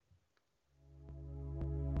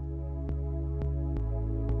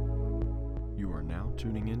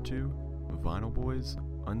tuning into Vinyl Boys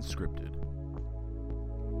Unscripted.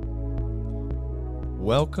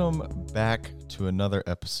 Welcome back to another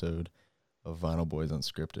episode of Vinyl Boys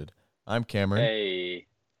Unscripted. I'm Cameron. Hey.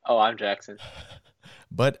 Oh, I'm Jackson.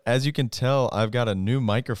 But as you can tell, I've got a new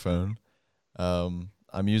microphone. I'm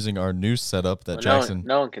using our new setup that Jackson...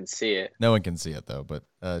 No one can see it. No one can see it, though. But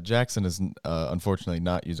Jackson is unfortunately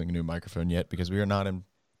not using a new microphone yet because we are not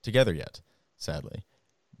together yet, sadly.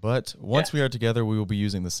 But once we are together, we will be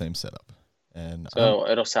using the same setup. And so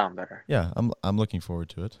it'll sound better. Yeah, I'm looking forward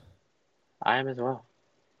to it. I am as well.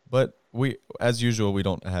 But as usual, we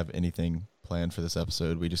don't have anything planned for this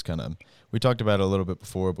episode. We just we talked about it a little bit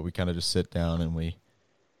before, but we kind of just sit down and we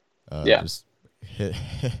just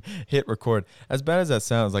hit record. As bad as that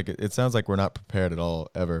sounds, like it sounds like we're not prepared at all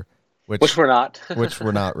ever. Which we're not. Which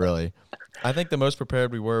we're not really. I think the most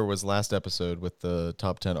prepared we were was last episode with the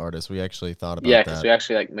top 10 artists. We actually thought about that. Yeah, because we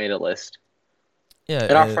actually made a list. Yeah.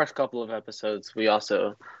 In our first couple of episodes, we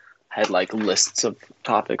also had lists of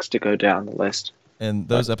topics to go down the list. And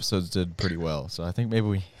those episodes did pretty well. So I think maybe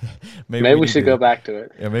we should go back to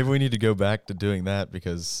it. Yeah, maybe we need to go back to doing that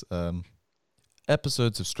because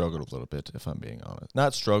episodes have struggled a little bit, if I'm being honest.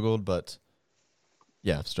 Not struggled, but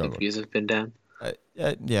yeah, struggled. Views have been down.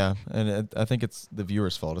 Yeah, and I think it's the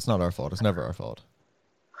viewer's fault. It's not our fault. It's never our fault.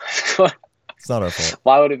 It's not our fault.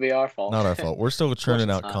 Why would it be our fault? Not our fault. We're still churning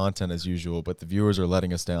out content as usual, but the viewers are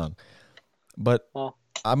letting us down. But I'm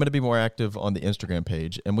going to be more active on the Instagram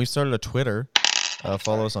page, and we started a Twitter.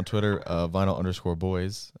 Follow us on Twitter,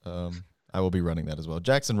 vinyl_boys. I will be running that as well.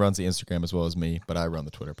 Jackson runs the Instagram as well as me, but I run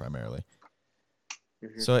the Twitter primarily.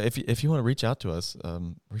 Mm-hmm. So if you want to reach out to us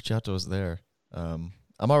there.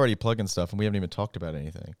 I'm already plugging stuff, and we haven't even talked about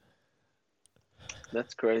anything.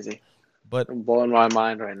 That's crazy. But I'm blowing my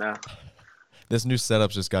mind right now. This new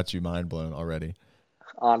setup's just got you mind blown already.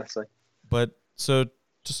 Honestly. But so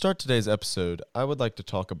to start today's episode, I would like to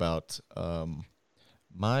talk about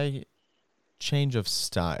my change of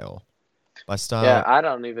style. By style, yeah, I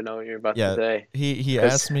don't even know what you're about to say. He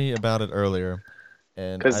asked me about it earlier,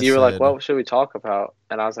 and because you were like, "What should we talk about?"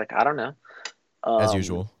 And I was like, "I don't know." As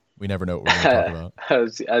usual. We never know what we're going to talk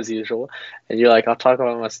about. as usual. And you're like, I'll talk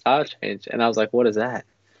about my style change. And I was like, what is that?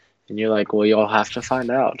 And you're like, well, you'll have to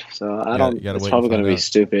find out. So it's probably going to be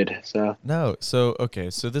stupid. So no. So,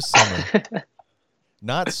 okay. So this summer,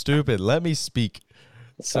 not stupid. Let me speak.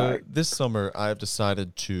 So this summer, I've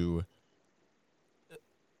decided to,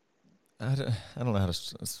 I don't know how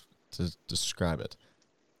to describe it.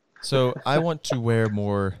 So I want to wear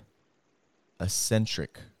more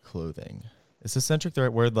eccentric clothing. Is eccentric the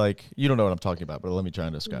right word? Like, you don't know what I'm talking about, but let me try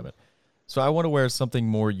and describe it. So I want to wear something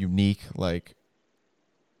more unique, like,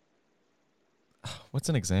 what's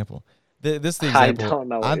an example? This is the example. I don't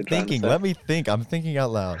know what I'm thinking. Let me think. I'm thinking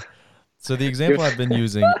out loud. So the example I've been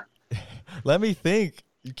using, let me think.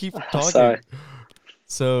 You keep talking. Sorry.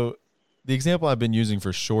 So the example I've been using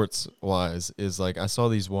for shorts wise is like, I saw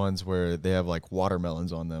these ones where they have like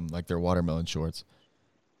watermelons on them, like they're watermelon shorts.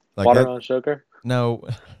 Like watermelon sugar? No.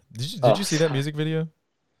 Did you see that music video?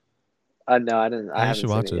 No, I didn't. I haven't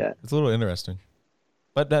seen it yet. It's a little interesting.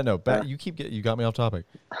 But no, back. You got me off topic.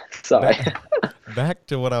 Sorry. Back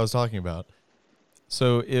to what I was talking about.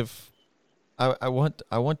 So if I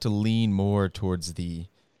want to lean more towards the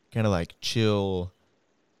kind of like chill,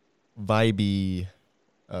 vibey.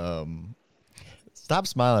 Stop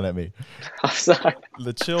smiling at me. I'm sorry.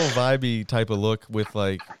 The chill, vibey type of look with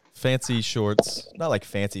like fancy shorts, not like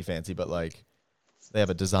fancy, but like. They have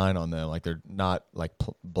a design on them, like they're not like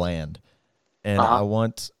bland. And I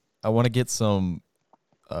want to get some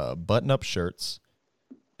button-up shirts,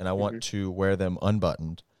 and I want to wear them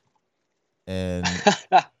unbuttoned. And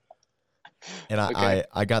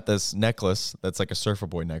I got this necklace that's like a Surfer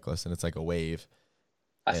Boy necklace, and it's like a wave.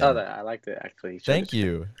 I saw that. I liked it actually. Thank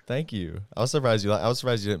you. I was surprised you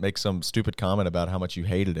didn't make some stupid comment about how much you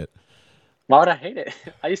hated it. Why would I hate it?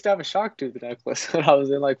 I used to have a shark tooth necklace when I was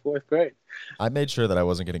in like 4th grade. I made sure that I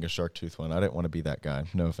wasn't getting a shark tooth one. I didn't want to be that guy.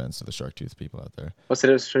 No offense to the shark tooth people out there. What's the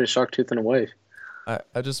difference between a shark tooth and a wave?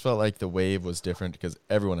 I just felt like the wave was different because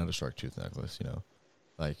everyone had a shark tooth necklace, you know.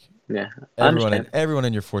 Like everyone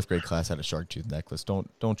in your 4th grade class had a shark tooth necklace. Don't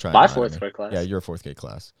try. My 4th grade class. Yeah, your 4th grade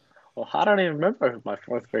class. Well, I don't even remember my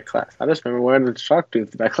 4th grade class. I just remember wearing the shark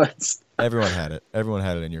tooth necklace. Everyone had it. Everyone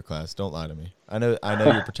had it in your class. Don't lie to me. I know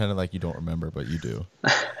you're pretending like you don't remember, but you do.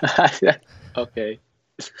 Okay.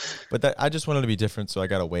 But I just wanted to be different, so I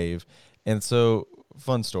got a wave. And so,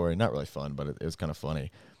 fun story. Not really fun, but it was kind of funny.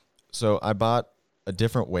 So I bought a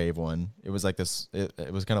different wave one. It was like this.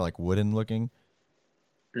 It was kind of like wooden looking.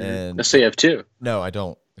 Mm-hmm. And so you have two? No, I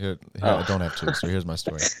don't. I don't have two. So here's my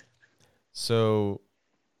story. So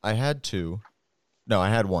I had two. No, I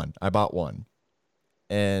had one. I bought one.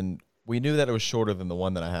 And we knew that it was shorter than the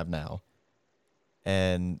one that I have now.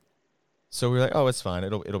 And so we were like, oh, it's fine.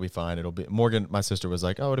 It'll be fine. It'll be Morgan, my sister, was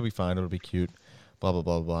like, oh, it'll be fine. It'll be cute. Blah, blah,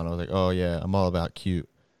 blah, blah. And I was like, oh, yeah, I'm all about cute.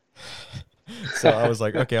 So I was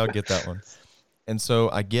like, okay, I'll get that one. And so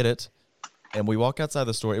I get it. And we walk outside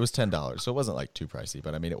the store. It was $10. So it wasn't like too pricey,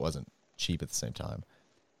 but I mean, it wasn't cheap at the same time.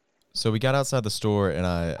 So we got outside the store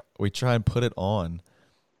and we try and put it on.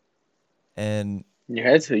 And your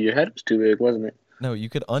head was too big, wasn't it? No, you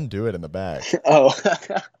could undo it in the back. Oh.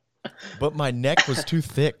 But my neck was too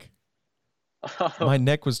thick. Oh. My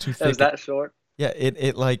neck was too thick. Was that short? Yeah,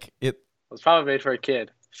 it was probably made for a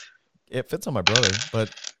kid. It fits on my brother,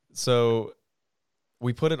 but so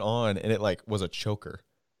we put it on and it like was a choker.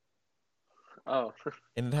 Oh.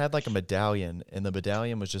 And it had like a medallion, and the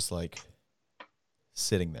medallion was just like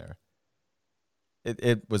sitting there.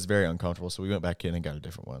 It was very uncomfortable, so we went back in and got a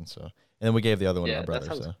different one. So, and then we gave the other one to my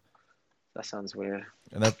brother. That sounds weird.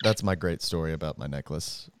 And that's my great story about my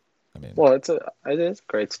necklace. I mean, well, it is a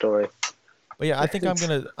great story. But yeah, I think I'm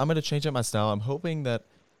gonna change up my style. I'm hoping that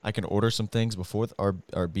I can order some things before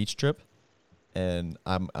our beach trip, and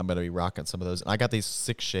I'm gonna be rocking some of those. And I got these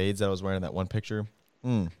 6 shades that I was wearing in that one picture.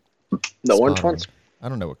 The orange ones? I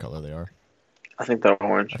don't know what color they are. I think they're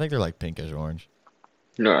orange. I think they're like pinkish orange.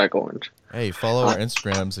 No, like orange. Hey, follow our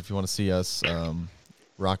Instagrams if you want to see us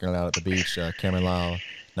rocking it out at the beach. Cameron Lau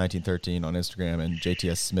 1913 on Instagram and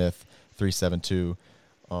JTS Smith 372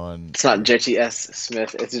 on. It's not JTS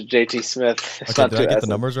Smith. It's JT Smith. It's okay, did I get the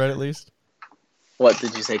numbers right at least? What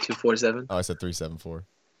did you say? 247? Oh, I said 374.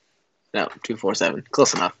 No, 247.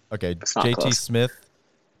 Close enough. Okay, JT close. Smith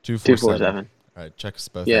 247. All right, check us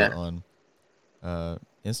both out on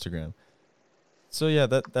Instagram. So yeah,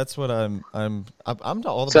 that's what I'm all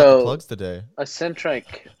about the plugs today.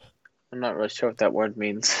 Eccentric. I'm not really sure what that word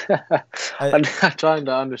means. I'm trying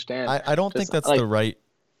to understand. I don't think that's the right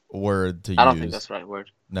word to use. I don't think that's the right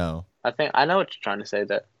word. No. I know what you're trying to say.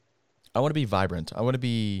 That I want to be vibrant. I want to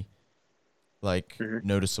be like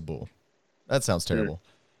noticeable. That sounds terrible.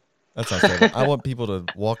 That sounds terrible. I want people to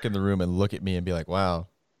walk in the room and look at me and be like, "Wow,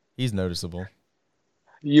 he's noticeable."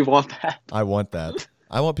 You want that? I want that.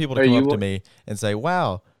 I want people to come up to me and say,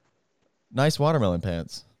 "Wow, nice watermelon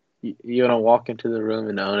pants." You want to walk into the room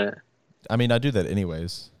and own it? I mean, I do that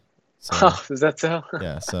anyways. So, oh, is that so?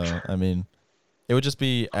 Yeah. So, I mean, it would just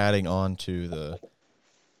be adding on to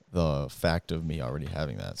the fact of me already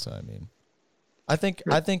having that. So, I mean, I think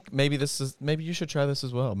maybe you should try this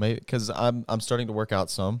as well. Maybe because I'm starting to work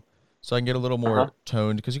out some, so I can get a little more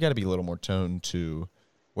toned. Because you got to be a little more toned to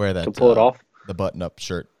wear that. To pull it off. The button-up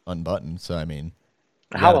shirt unbuttoned. So, I mean.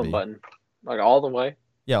 How unbuttoned? Like all the way?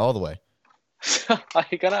 Yeah, all the way. Are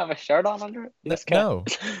you gonna have a shirt on under it?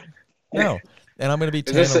 No. And I'm gonna be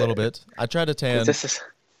tan a little bit. I tried to tan. Is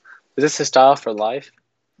this a style for life?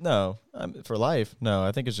 No, for life. No,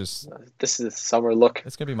 I think it's just. This is summer look.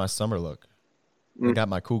 It's gonna be my summer look. I got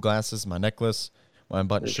my cool glasses, my necklace, my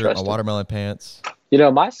unbuttoned shirt, my watermelon pants. You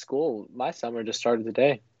know, my summer just started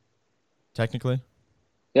today. Technically.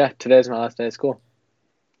 Yeah, today's my last day of school.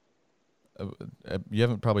 You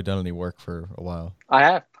haven't probably done any work for a while. I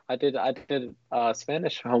have. I did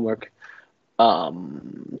Spanish homework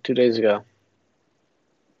 2 days ago.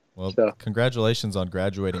 Well, congratulations on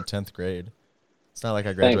graduating 10th grade. It's not like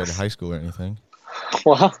I graduated high school or anything.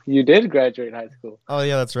 Well, you did graduate high school. Oh,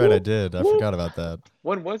 yeah, that's right. I did. I forgot about that.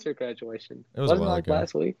 When was your graduation? Wasn't a while ago.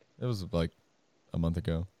 Last week? It was like a month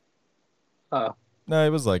ago. Oh. No, it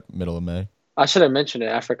was like middle of May. I should have mentioned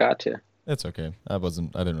it. I forgot to. It's okay. I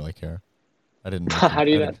didn't really care. I didn't. How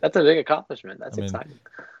do you know? That's a big accomplishment. That's exciting.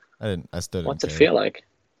 I still didn't. What's it feel like?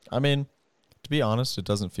 I mean, to be honest, it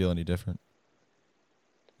doesn't feel any different.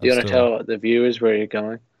 Do you want to tell the viewers where you're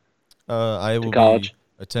going? I will be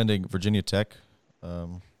attending Virginia Tech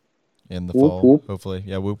in the fall, whoop. hopefully.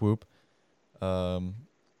 Yeah, whoop whoop.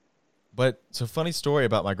 But it's a funny story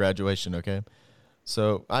about my graduation. Okay,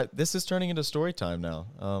 so this is turning into story time now.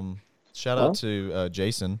 Shout out to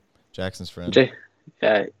Jason, Jackson's friend.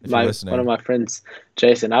 Yeah, one of my friends,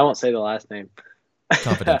 Jason. I won't say the last name.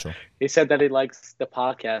 Confidential. He said that he likes the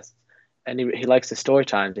podcast and he likes the story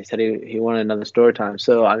times. He said he wanted another story time.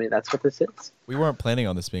 So, I mean, that's what this is. We weren't planning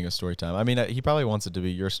on this being a story time. I mean, he probably wants it to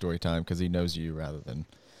be your story time because he knows you rather than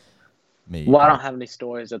me. Well, I don't have any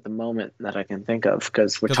stories at the moment that I can think of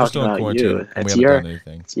because we're talking about you. It's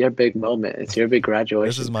your big moment. It's your big graduation.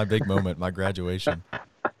 This is my big moment, my graduation.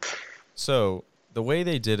 So, the way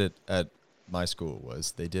they did it at my school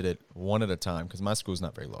was they did it one at a time because my school is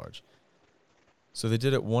not very large. So they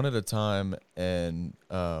did it one at a time, and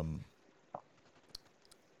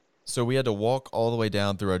So we had to walk all the way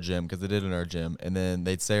down through our gym because they did it in our gym, and then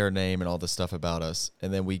they'd say our name and all this stuff about us,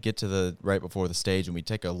 and then we get to the right before the stage, and we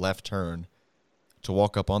take a left turn to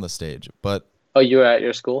walk up on the stage. But you were at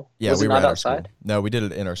your school? Yeah, we were at outside? Our school. No, we did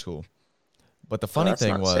it in our school. But the funny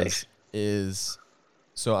thing is,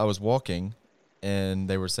 so I was walking, and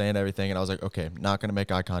they were saying everything, and I was like, okay, not gonna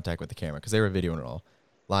make eye contact with the camera because they were videoing it all,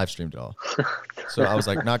 live streamed it all. So I was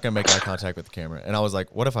like, not gonna make eye contact with the camera, and I was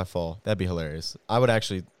like, what if I fall? That'd be hilarious.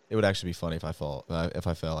 It would actually be funny if I fall. If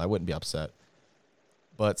I fell, I wouldn't be upset.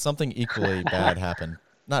 But something equally bad happened.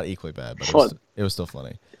 Not equally bad, but it was still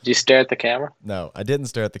funny. Did you stare at the camera? No, I didn't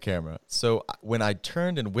stare at the camera. So when I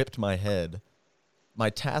turned and whipped my head, my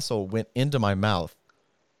tassel went into my mouth,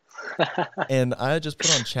 and I just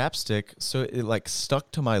put on chapstick, so it like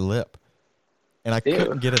stuck to my lip, and I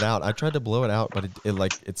couldn't get it out. I tried to blow it out, but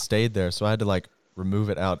it stayed there, so I had to like remove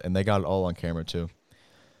it out, and they got it all on camera too.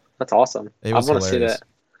 That's awesome. I want to see that.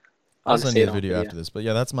 I'll send you a video after this, but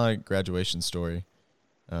yeah, that's my graduation story.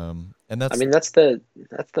 And that's the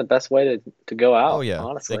best way to go out. Oh yeah,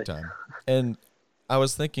 honestly. Big time. And I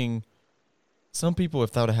was thinking, some people,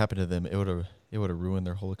 if that would have happened to them, it would have ruined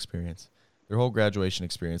their whole experience. Their whole graduation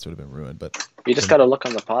experience would have been ruined. But you just got to look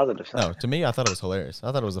on the positive side. No, to me, I thought it was hilarious.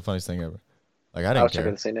 I thought it was the funniest thing ever. Like I wish I could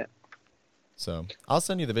have seen it. So I'll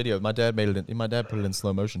send you the video. My dad my dad put it in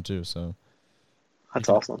slow motion too. So that's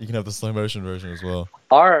awesome. You can have the slow motion version as well.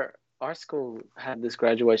 Our school had this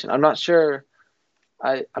graduation. I'm not sure.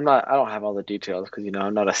 I don't have all the details because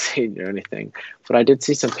I'm not a senior or anything, but I did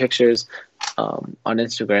see some pictures on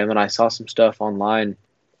Instagram, and I saw some stuff online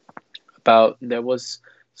about there was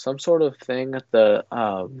some sort of thing at the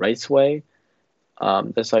raceway.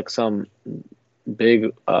 There's like some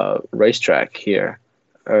big racetrack here,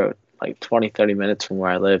 or like 20-30 minutes from where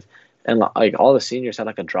I live, and like all the seniors had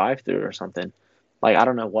like a drive-through or something. Like I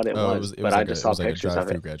don't know what it was, but I just saw pictures of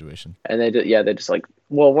it. Graduation. And they just like,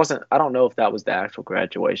 well, it wasn't. I don't know if that was the actual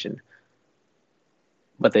graduation,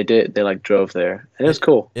 but they did. They like drove there, and it was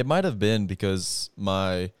cool. It might have been because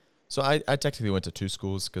I technically went to two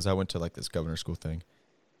schools because I went to like this governor school thing,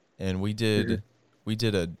 and we did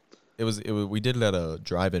it at a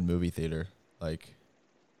drive-in movie theater, like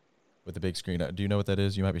with a big screen. Do you know what that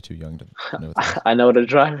is? You might be too young to know what that is. I know what a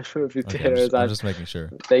drive-in movie theater is. I'm just making sure.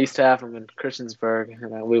 They used to have them in Christiansburg,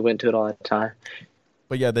 and we went to it all the time.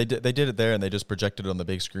 But yeah, they did it there, and they just projected it on the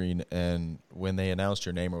big screen. And when they announced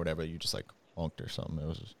your name or whatever, you just like honked or something. It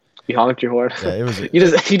was just, you honked your horn. Yeah, it was.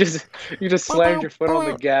 you just slammed your foot on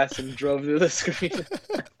the gas and drove through the screen.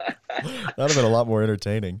 That would have been a lot more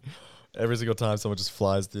entertaining. Every single time someone just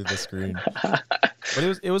flies through the screen. But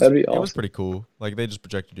it was pretty cool. Like they just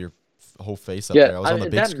projected your whole face up there. I was on the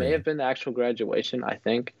big screen. That may have been the actual graduation, I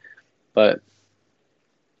think, but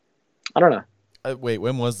I don't know. Wait,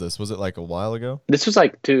 when was this? Was it like a while ago? This was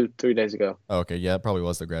like 2-3 days ago. Oh, okay, yeah, it probably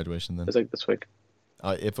was the graduation then. It was like this week.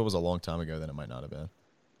 If it was a long time ago, then it might not have been.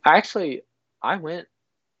 I went.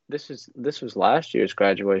 This was last year's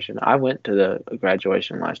graduation. I went to the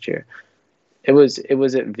graduation last year. It was at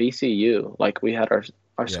VCU. Like we had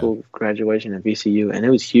our school graduation at VCU, and it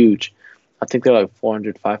was huge. I think there were like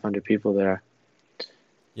 400, 500 people there.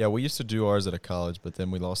 Yeah, we used to do ours at a college, but then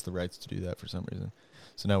we lost the rights to do that for some reason.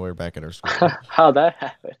 So now we're back at our school. How'd that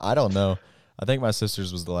happen? I don't know. I think my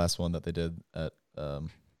sister's was the last one that they did at, I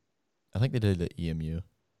think they did it at EMU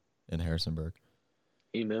in Harrisonburg.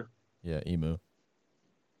 EMU? Yeah, EMU.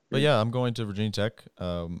 But yeah, I'm going to Virginia Tech,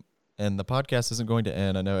 and the podcast isn't going to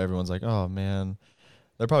end. I know everyone's like, oh, man.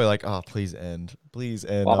 They're probably like, oh, please end. Please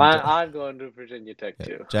end. Well, I'm going to Virginia Tech,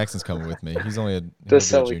 too. Jackson's coming with me. He's only a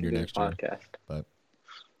junior next year. But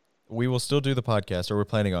we will still do the podcast, or we're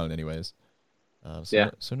planning on it anyways.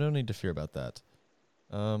 So no need to fear about that.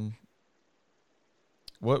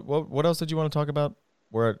 What else did you want to talk about?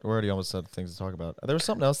 We're already almost out of things to talk about. There was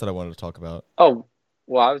something else that I wanted to talk about. Oh,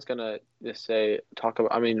 well, I was going to just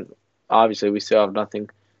obviously we still have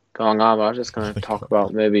nothing going on, but I was just going to talk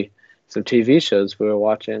about maybe some TV shows we were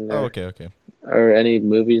watching. Okay. Or any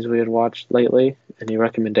movies we had watched lately. Any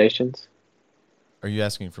recommendations? Are you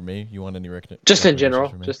asking for me? You want any recommendations? Just in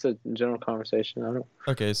general. Just a general conversation. I don't.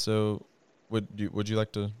 Okay, so would you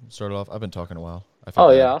like to start it off? I've been talking a while.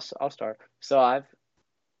 Yeah, I'll start. So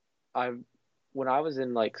when I was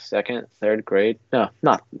in like 2nd, 3rd grade, no,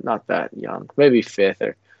 not that young, maybe 5th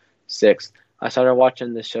or 6th, I started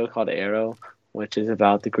watching this show called Arrow, which is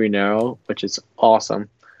about the Green Arrow, which is awesome.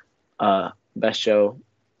 Best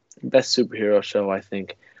superhero show, I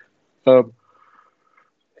think.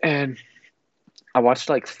 And I watched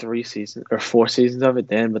like 4 seasons of it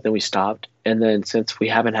then, but then we stopped. And then since we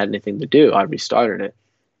haven't had anything to do, I restarted it.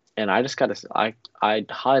 And I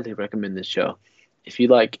highly recommend this show. if you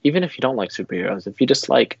like, even if you don't like superheroes, if you just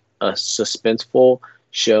like a suspenseful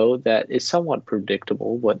show that is somewhat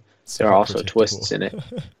predictable, but there are Somewhat also predictable. twists in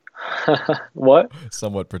it. What?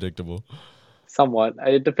 Somewhat predictable. Somewhat.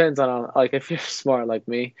 It depends on like if you're smart like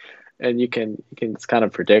me, and you can kind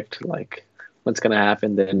of predict like what's gonna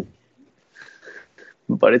happen. Then,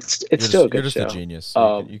 but it's still a You're good just a show. genius.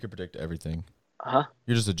 So you can predict everything. Huh?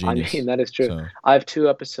 You're just a I genius. mean that is true. So I have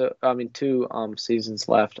two seasons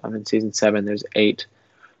left. I'm in season 7. There's 8.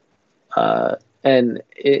 And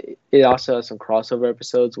it also has some crossover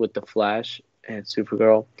episodes with The Flash and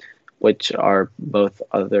Supergirl, which are both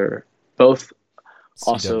CW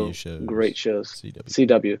also great shows. shows. CW.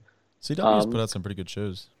 CW. CW's put out some pretty good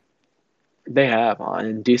shows. They have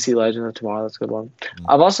and DC Legends of Tomorrow. That's a good one. Mm.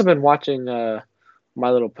 I've also been watching My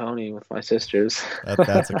Little Pony with my sisters.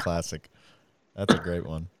 That's a classic. That's a great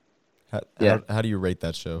one. Yeah. How do you rate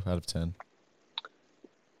that show out of 10?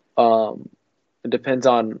 It depends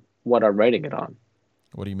on what I'm rating it on.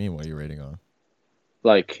 What do you mean? What are you rating on?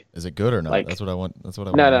 Like, Is it good or not? like That's what I want. That's what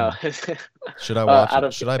I want no, to no. know. Should I watch out it?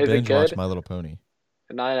 of Should I is it binge watch good? My Little Pony?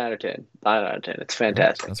 9 out of 10. 9 out of 10. It's Oh,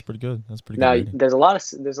 fantastic. that's pretty good. That's pretty good Now rating. there's a lot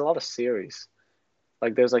of series.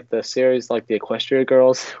 Like there's like the series like the Equestria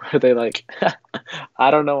Girls where they like I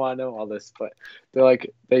don't know why I know all this, but they're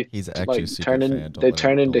like He's actually like a secret fan. they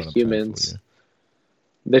turn don't into let him try and fool humans.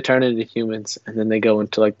 you. They turn into humans and then they go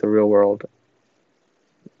into like the real world.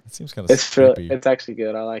 It seems kind of creepy. It's actually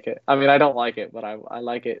good. I like it. I mean, I don't like it, but I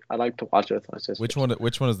like it. I like to watch it with my sister. Which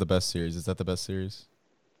one is the best series? Is that the best series?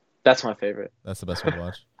 That's my favorite. That's the best one to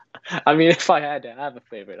watch. I mean, if I had to have a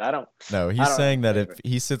favorite, I don't. No, I he's don't saying have that a if favorite.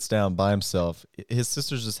 he sits down by himself, his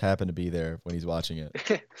sisters just happen to be there when he's watching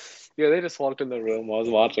it. Yeah, they just walked in the room while I was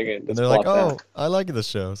watching it. And Just they're like, plopped down. "Oh, I like the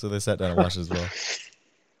show," so they sat down and watched it as well.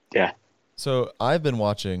 Yeah. So I've been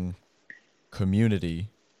watching Community,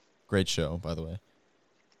 great show by the way.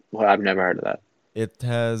 Well, I've never heard of that. It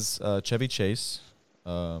has Chevy Chase,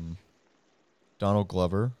 Donald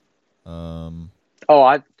Glover. Oh,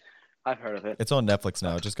 I've heard of it. It's on Netflix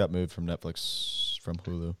now. It just got moved from Netflix from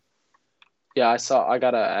Hulu. Yeah, I saw. I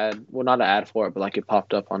got an ad. Well, not an ad for it, but like it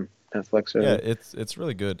popped up on Netflix. Or Yeah, it's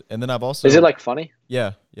really good. And then I've also Is it like funny?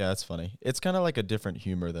 yeah, it's funny. It's kind of like a different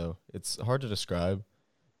humor though. It's hard to describe,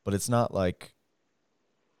 but it's not like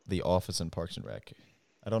The Office and Parks and Rec.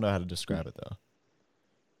 I don't know how to describe it though.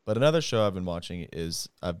 But another show I've been watching is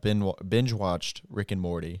I've been binge watched Rick and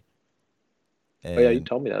Morty. And Oh yeah, you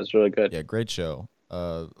told me that was really good. yeah, great show.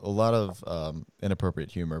 A lot of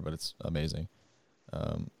inappropriate humor, but it's amazing.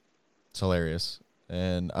 It's hilarious.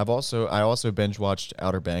 And I also binge watched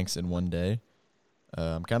Outer Banks in one day.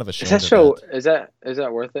 I'm kind of Is ashamed that of show? that. Is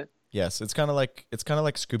that worth it? Yes, it's kind of like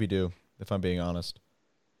Scooby Doo, if I'm being honest.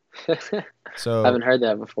 I So haven't heard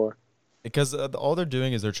that before. because all they're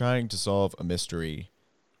doing is they're trying to solve a mystery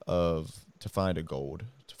to find gold.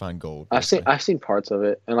 Basically. I've seen parts of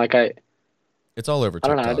it, and like It's all over I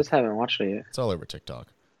don't TikTok. know. I just haven't watched it yet. It's all over TikTok.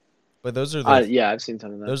 But those are the Yeah, I've seen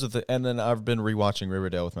some of that. those are the and then I've been rewatching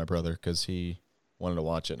Riverdale with my brother because he wanted to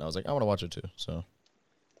watch it, and I was like, I want to watch it too. So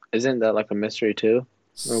Isn't that like a mystery too?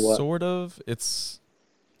 Or what? sort of. It's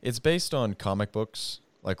based on comic books,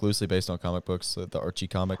 like loosely based on comic books, the Archie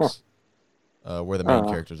comics, where the main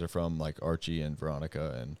characters are from, like Archie and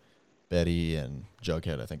Veronica and Betty and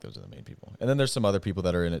Jughead. I think those are the main people. And then there's some other people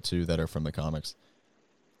that are in it too that are from the comics.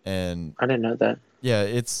 And I didn't know that. yeah,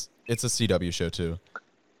 it's a CW show too.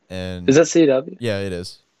 And Is that CW? yeah, it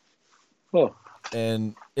is. Oh,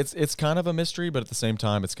 And it's kind of a mystery, but at the same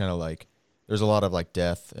time, it's kind of like there's a lot of like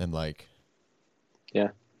death and like yeah.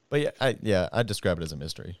 But I'd describe it as a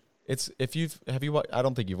mystery. It's I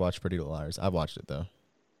don't think you've watched Pretty Little Liars. I've watched it though.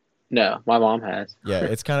 No, my mom has. Yeah,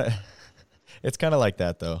 it's kind of it's kind of like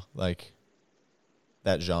that though, like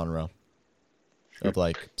that genre of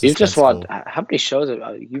like You've just watched suspenseful. how many shows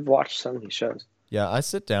you've watched so many shows. Yeah, I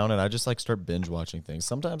sit down and I just like start binge watching things.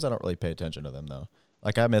 Sometimes I don't really pay attention to them though.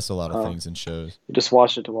 Like I miss a lot of things in shows. You just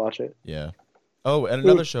watch it to watch it. Yeah. Oh, and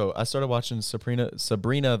another show. I started watching Sabrina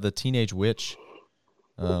the Teenage Witch.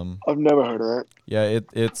 I've never heard of that. Yeah,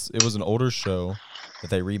 it was an older show that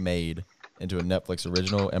they remade into a Netflix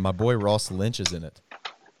original, and my boy Ross Lynch is in it.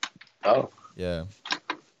 Oh. Yeah,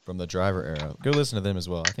 from the Driver era. Go listen to them as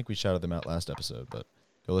well. I think we shouted them out last episode, but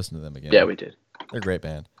go listen to them again. Yeah, we did. They're a great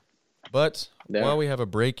band. But Yeah. while we have a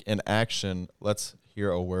break in action, let's hear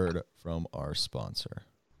a word from our sponsor.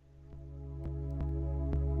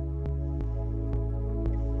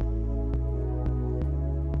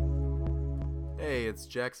 Hey, it's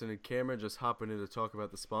Jackson and Cameron just hopping in to talk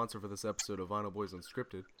about the sponsor for this episode of Vinyl Boys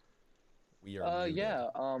Unscripted. We are muted. Yeah.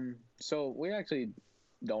 So we actually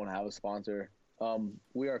don't have a sponsor.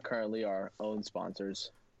 We are currently our own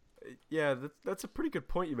sponsors. Yeah, that's a pretty good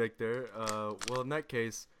point you make there. Well, in that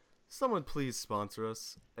case, someone please sponsor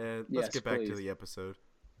us, and let's get back to the episode.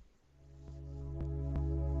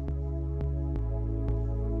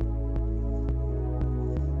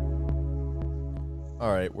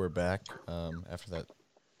 All right, we're back after that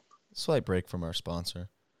slight break from our sponsor.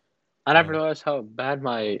 I never realized how bad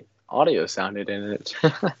my audio sounded in it.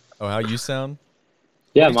 Oh, how you sound?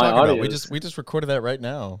 Yeah, my audio. We just recorded that right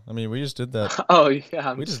now. I mean, we just did that. Oh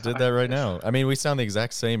yeah, we just did that right now. I mean, we sound the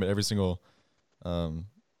exact same at every single ad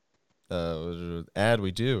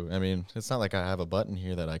we do. I mean, it's not like I have a button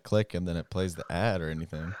here that I click and then it plays the ad or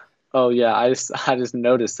anything. Oh yeah, I just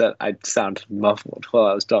noticed that I sounded muffled while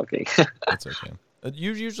I was talking. That's okay.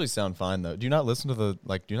 You usually sound fine though. Do you not listen to do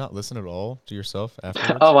you not listen at all to yourself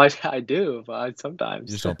afterwards? Oh, I do, but sometimes.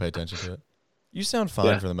 You just don't pay attention to it. You sound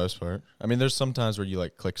fine for the most part. I mean, there's some times where you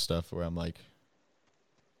like click stuff where I'm like,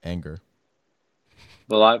 anger.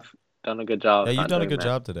 Well, I've done a good job. Yeah, you've done a good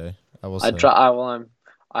job today. I will say.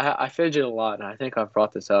 I fidget a lot, and I think I've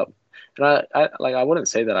brought this up. And I wouldn't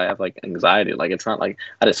say that I have like anxiety. Like it's not like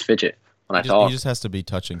I just fidget when I talk. He just has to be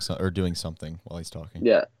touching or doing something while he's talking.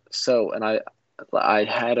 Yeah. So, and I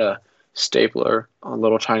had a stapler, a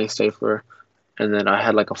little tiny stapler, and then I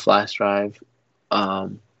had like a flash drive,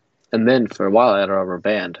 and then for a while I had a rubber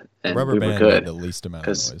band, and the rubber band made the least amount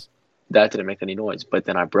of noise. That didn't make any noise, but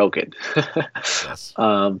then I broke it. Yes.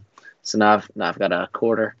 So now I've got a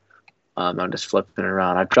quarter. I'm just flipping it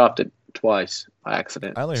around. I dropped it twice by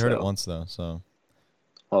accident. I only heard it once though, so.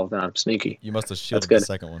 Well, then I'm sneaky. You must have shielded the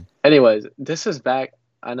second one. Anyways, this is back.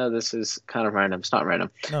 I know this is kind of random. It's not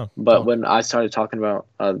random. No. But when I started talking about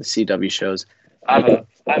the CW shows, I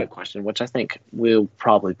have a question, which I think we'll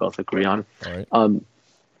probably both agree on. All right.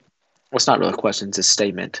 Well, it's not really a question. It's a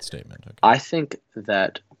statement. Statement. Okay. I think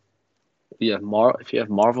that if you have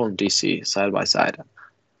Marvel and DC side by side,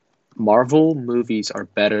 Marvel movies are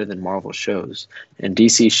better than Marvel shows, and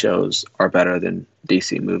DC shows are better than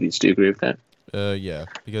DC movies. Do you agree with that? Yeah,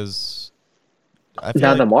 because I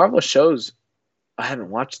feel the Marvel shows, I haven't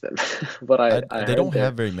watched them, but they don't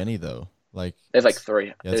have very many though. Like they have like 3.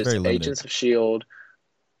 Yeah, it's very limited. Agents of S.H.I.E.L.D.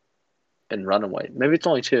 and Runaway. Maybe it's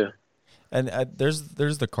only 2. And there's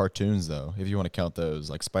the cartoons though, if you want to count those.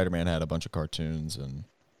 Like Spider-Man had a bunch of cartoons and.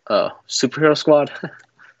 Superhero Squad.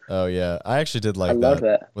 Oh yeah, I actually did like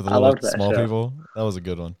that with the little small people. That was a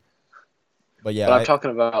good one. But yeah, I'm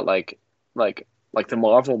talking about like the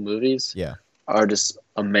Marvel movies. Yeah, are just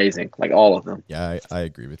amazing, like all of them. Yeah, I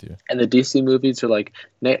agree with you. And the DC movies are like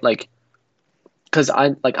because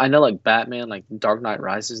I know like Batman, like Dark Knight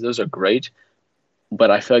Rises, those are great,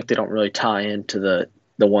 but I feel like they don't really tie into the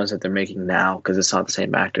ones that they're making now because it's not the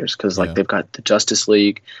same actors. Because like they've got the Justice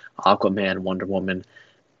League, Aquaman, Wonder Woman,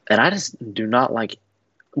 and I just do not like.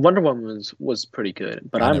 Wonder Woman was pretty good,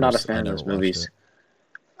 but I'm not a fan of those movies.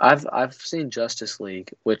 I've seen Justice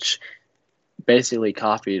League, which basically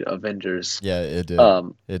copied Avengers. Yeah, it did.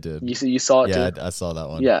 It did. You saw it? Yeah, too? I saw that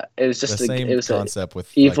one. Yeah, it was just the same concept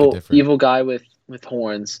with evil guy with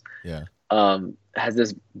horns. Yeah. Has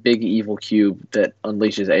this big evil cube that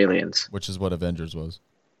unleashes aliens, which is what Avengers was.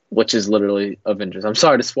 Which is literally Avengers. I'm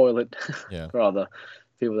sorry to spoil it for all the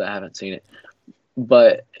people that haven't seen it.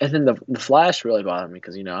 But and then the Flash really bothered me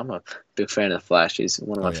because I'm a big fan of the Flash. He's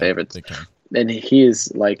one of my favorites, and he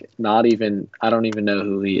is like not even. I don't even know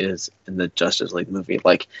who he is in the Justice League movie.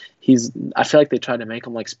 Like I feel like they tried to make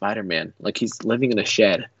him like Spider-Man. Like he's living in a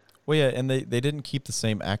shed. Well, yeah, and they didn't keep the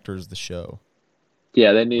same actors the show.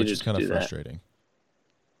 Yeah, they needed which is kind of frustrating.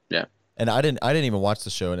 Yeah, and I didn't even watch the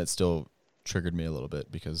show, and it still triggered me a little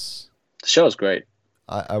bit because the show is great.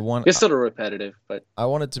 It's sort of repetitive, but I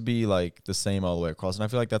want it to be like the same all the way across, and I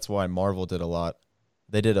feel like that's why Marvel did a lot.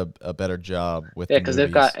 They did a better job with because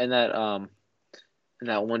they've got in that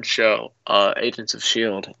one show, Agents of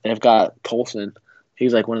S.H.I.E.L.D. They've got Coulson.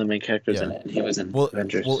 He's like one of the main characters in it. He was in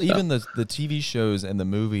Avengers. Well, even the TV shows and the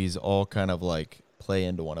movies all kind of like play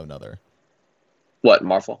into one another. What,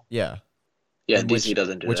 Marvel? Yeah. Yeah, and DC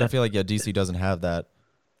doesn't do that. Which I feel like DC doesn't have that.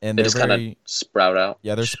 And they just kind of sprout out.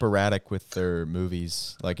 Yeah, they're sporadic with their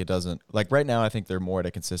movies. Like it doesn't right now I think they're more at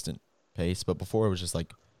a consistent pace, but before it was just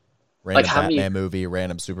like random Batman movie,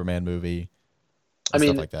 random Superman movie. Stuff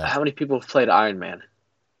like that. How many people have played Iron Man?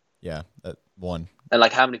 Yeah, 1. And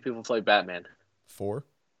like how many people played Batman? 4.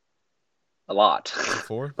 A lot.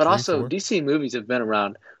 4. But 3, also 4? DC movies have been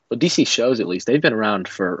around. Well, DC shows at least they've been around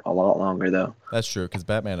for a lot longer though. That's true because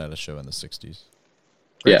Batman had a show in the '60s.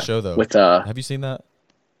 Great show though. With have you seen that?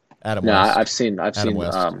 Adam West. I've seen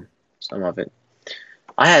some of it.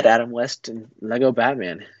 I had Adam West in Lego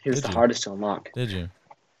Batman. He was the hardest to unlock. Did you?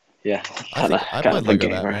 Yeah, I think I played Lego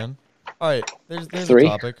Batman. All right, there's 3? a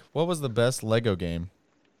topic. What was the best Lego game?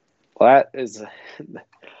 Well, that is.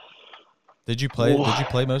 Did you play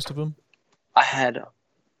most of them?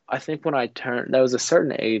 I think when I turned, there was a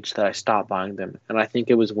certain age that I stopped buying them, and I think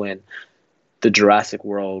it was when the Jurassic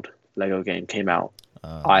World Lego game came out.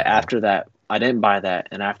 After that, I didn't buy that,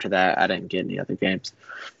 and after that, I didn't get any other games.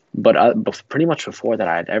 But pretty much before that,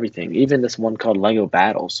 I had everything. Even this one called Lego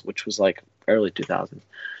Battles, which was like early 2000s.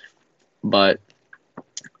 But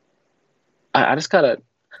I just gotta.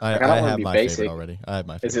 I don't want to have be my basic. favorite already. I have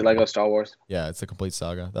my favorite. Is it Lego Star Wars? Yeah, it's a complete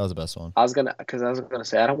saga. That was the best one. I was gonna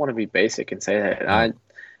say I don't want to be basic and say that. No.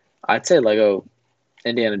 I'd say Lego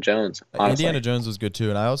Indiana Jones. Honestly. Indiana Jones was good too,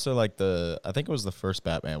 and I also like I think it was the first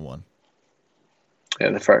Batman one.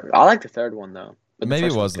 Yeah, the first. I like the third one though. Maybe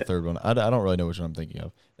it was the third one. I don't really know which one I'm thinking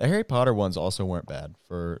of. The Harry Potter ones also weren't bad.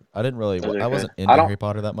 I wasn't into Harry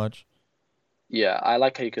Potter that much. Yeah, I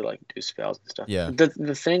like how you could like do spells and stuff. Yeah.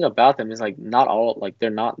 The thing about them is like not all like they're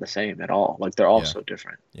not the same at all. Like they're all so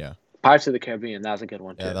different. Yeah. Pirates of the Caribbean, that was a good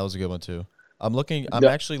one too. Yeah, that was a good one too. I'm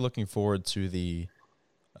actually looking forward to the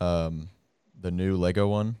new Lego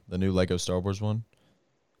one, the new Lego Star Wars one.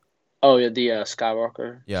 Oh yeah, the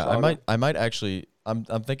Skywalker. Yeah, saga. I might actually. I'm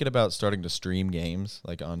thinking about starting to stream games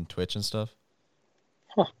like on Twitch and stuff.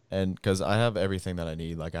 Huh. And because I have everything that I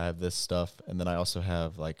need, like I have this stuff, and then I also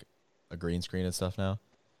have like a green screen and stuff now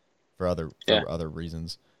for other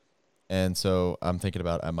reasons. And so I'm thinking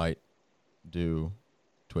about I might do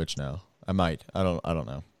Twitch now. I might. I don't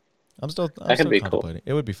know. I'm still contemplating. Cool.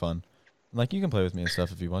 It would be fun. Like you can play with me and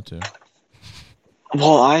stuff if you want to.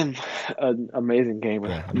 Well, I'm an amazing gamer,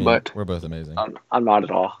 yeah, but we're both amazing. I'm not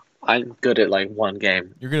at all. I'm good at like one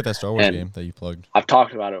game. You're good at that Star Wars game that you plugged. I've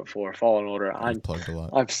talked about it before, Fallen Order. I've plugged a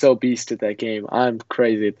lot. I'm so beast at that game. I'm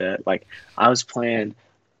crazy at that. Like I was playing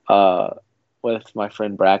with my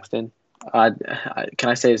friend Braxton. Can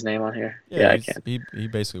I say his name on here? Yeah, I can. He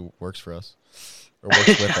basically works for us. Or works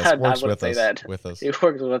with us. Works with us. That. With us. He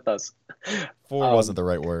works with us. For wasn't the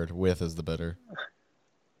right word. With is the better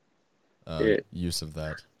use of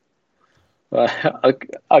that.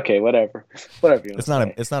 Okay, whatever. Whatever you want. It's not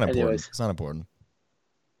important. Anyways. It's not important.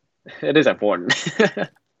 It is important.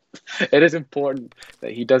 It is important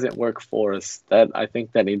that he doesn't work for us. I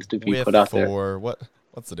think that needs to be put out there.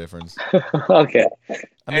 What's the difference? Okay.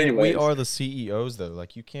 I mean, we are the CEOs though.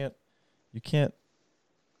 Like you can't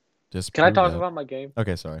just. Can I talk about my game?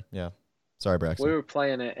 Okay, sorry. Yeah. Sorry, Braxton. We were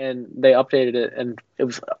playing it, and they updated it, and it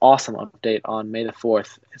was an awesome update on May the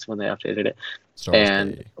 4th. Is when they updated it. Star Wars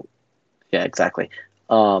Day. Yeah, exactly.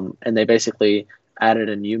 And they basically added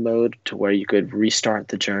a new mode to where you could restart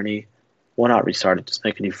the journey. Well, not restart it, just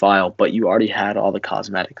make a new file, but you already had all the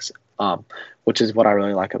cosmetics, which is what I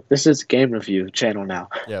really like. This is a game review channel now.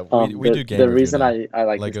 Yeah, we do game review. The reason I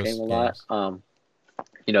like Legos this game a lot,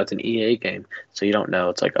 it's an EA game, so you don't know.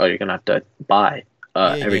 It's like, oh, you're going to have to buy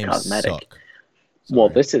every cosmetic. Well,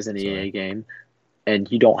 this is an EA game, and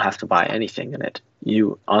you don't have to buy anything in it.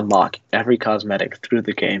 You unlock every cosmetic through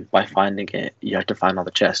the game by finding it. You have to find all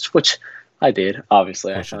the chests, which I did.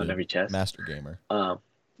 Obviously, I found every chest. Master gamer.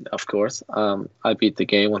 Of course. I beat the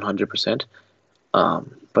game 100%.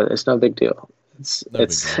 But it's no big deal. It's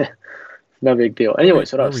no big deal.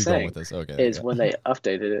 Anyways, what I was saying is when they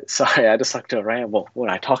updated it. Sorry, I just like to ramble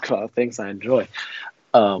when I talk about things I enjoy.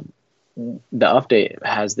 The update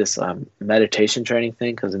has this meditation training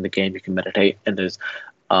thing because in the game you can meditate, and there's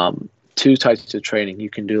two types of training. You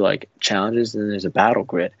can do like challenges, and then there's a battle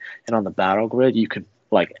grid. And on the battle grid, you could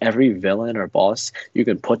like every villain or boss, you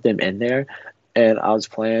can put them in there. And I was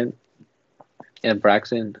playing, and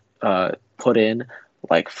Braxton put in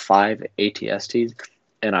like 5 ATSTs,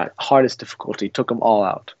 and hardest difficulty took them all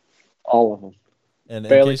out, all of them. And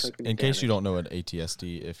in case you don't know an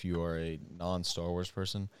ATST, if you are a non-Star Wars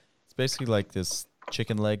person, it's basically like this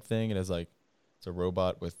chicken leg thing. It's a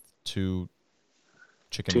robot with two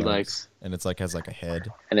chicken legs, and it's like has like a head,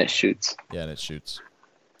 and it shoots. Yeah, and it shoots.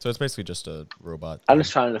 So it's basically just a robot. I'm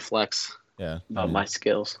just trying to flex. Yeah, my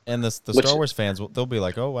skills. And the Star Wars fans, they'll be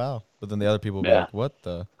like, "Oh wow," but then the other people will be like, "What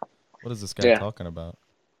is this guy talking about?"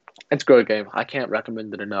 It's a great game. I can't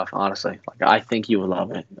recommend it enough, honestly. Like I think you would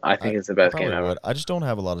love it. I think it's the best game ever. I just don't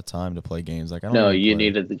have a lot of time to play games. Like I don't. No, you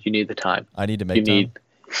need the time. I need to make time.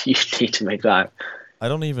 You need to make time. I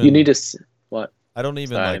don't even. You need to what? I don't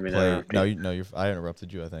even play. No, I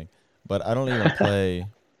interrupted you. I think, but I don't even play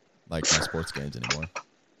like my sports games anymore.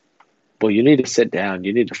 Well, you need to sit down.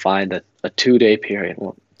 You need to find a 2-day period.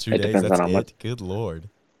 Well, 2 days. That's it. Good Lord.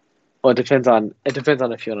 Well, it depends on if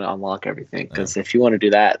you want to unlock everything. Because if you want to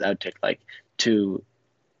do that, that would take like 2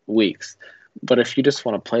 weeks. But if you just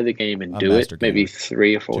want to play the game and do it, maybe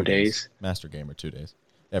 3 or 4 days. Master gamer, 2 days.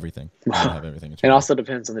 Everything. I have everything. It also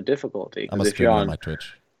depends on the difficulty. I'm if you're on my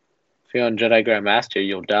Twitch. If you're on Jedi Grandmaster,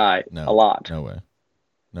 you'll die a lot. No way.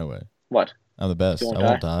 No way. What? I'm the best. I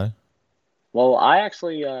won't die. Well, I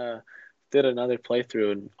actually did another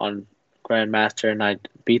playthrough on Grandmaster, and I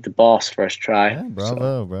beat the boss first try. Yeah,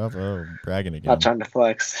 bravo. Bragging again. Not trying to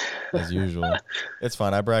flex. As usual. It's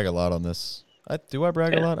fine. I brag a lot on this. Do I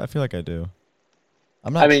brag a lot? I feel like I do.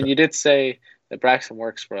 I'm not. You did say that Braxton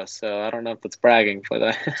works for us, so I don't know if it's bragging,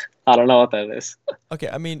 but I don't know what that is. Okay,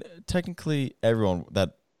 technically, everyone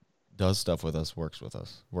that does stuff with us works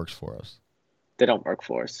for us. They don't work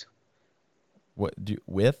for us.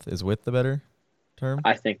 Is with the better term?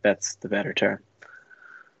 I think that's the better term.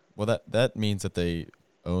 Well, that means that they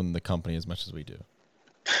own the company as much as we do.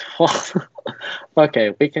 Well,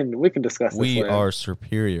 okay, we can discuss this We later. are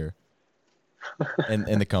superior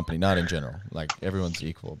in the company, not in general. Like, everyone's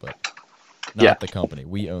equal, but not the company.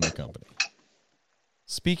 We own the company.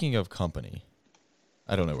 Speaking of company,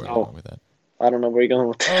 I don't know where I'm going with that. I don't know where you're going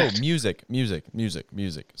with that. Oh,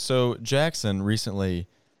 music. So Jackson recently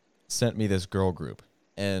sent me this girl group,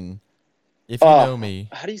 and if you know me,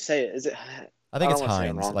 how do you say it? Is it? I think it's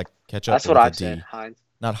Heinz, like ketchup. That's what I said. Heinz.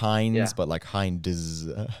 Not Heinz, but like Heinz.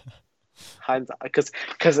 Heinz, because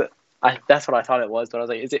that's what I thought it was, but I was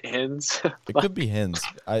like, is it Heinz? It could be Heinz.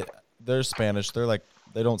 They're Spanish.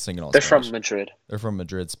 They don't sing in all. They're Spanish. from Madrid. They're from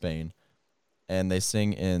Madrid, Spain, and they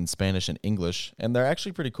sing in Spanish and English, and they're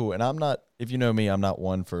actually pretty cool. And I'm not, if you know me, I'm not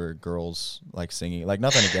one for girls like singing. Like,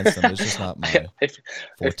 nothing against them. It's just not my.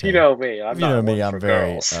 If you know me, I'm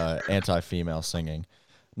very anti-female singing.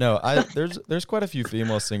 No, there's quite a few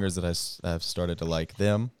female singers that I have started to like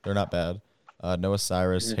them. They're not bad. Noah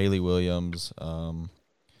Cyrus, Hayley Williams. I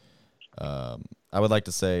would like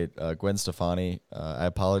to say Gwen Stefani. I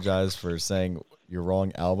apologize for saying your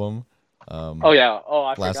wrong album. I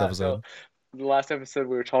last forgot. episode. So, the last episode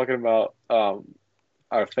we were talking about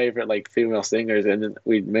our favorite like female singers, and then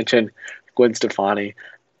we mentioned Gwen Stefani,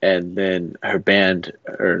 and then her band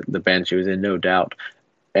or the band she was in, No Doubt,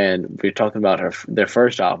 and we were talking about their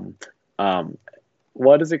first album.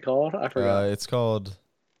 What is it called? I forgot. It's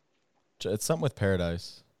something with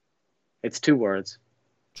Paradise. It's 2 words.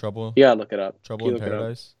 Trouble. Yeah, look it up. Trouble in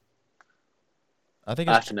Paradise. I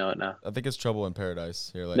have to know it now. I think it's Trouble in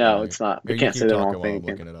Paradise. Here, no, it's not. We can't say the wrong thing. I'm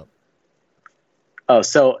looking it up. Oh,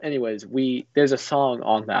 so anyways, there's a song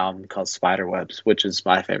on the album called Spiderwebs, which is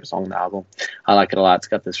my favorite song on the album. I like it a lot. It's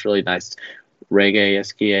got this really nice reggae,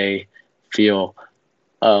 ska feel.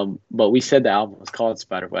 But we said the album was called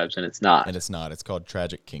Spiderwebs, and it's not. And it's not. It's called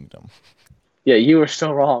Tragic Kingdom. Yeah, you were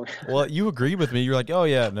so wrong. Well, you agreed with me. You're like, oh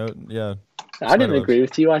yeah, no, yeah. I didn't agree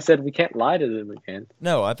with you. I said we can't lie to them again.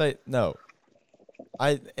 No,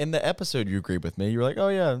 in the episode you agreed with me. You were like, "Oh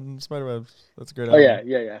yeah, Spiderwebs. That's a great album." Oh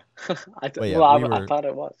yeah. I thought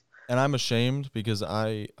it was. And I'm ashamed because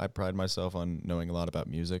I pride myself on knowing a lot about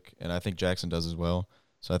music, and I think Jackson does as well.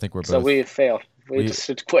 So I think we're both. So we failed. We just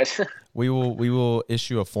should quit. we will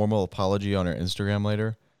issue a formal apology on our Instagram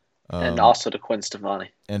later. And also to Gwen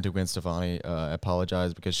Stefani. And to Gwen Stefani, I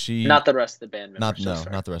apologize because she. Not the rest of the band members.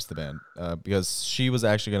 Not the rest of the band. Because she was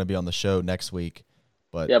actually going to be on the show next week.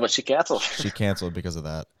 But she canceled. She canceled because of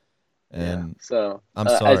that, and so I'm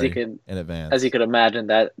sorry in advance. As you could imagine,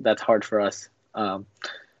 that's hard for us.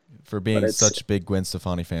 For being such big Gwen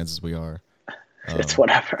Stefani fans as we are, it's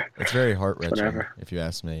whatever. It's very heart-wrenching, if you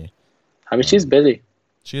ask me. I mean, she's busy.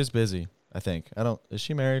 She is busy. I think. Is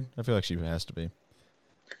she married? I feel like she has to be.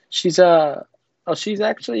 She's she's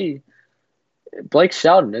actually Blake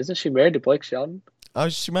Shelton. Isn't she married to Blake Shelton? Oh,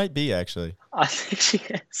 she might be, actually. I think she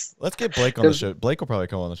is. Let's get Blake on the show. Blake will probably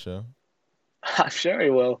come on the show. I'm sure he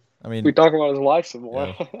will. I mean, we talk about his wife some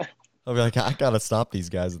more. Yeah. I'll be like, I gotta stop these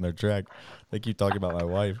guys in their track. They keep talking about my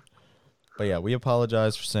wife. But yeah, we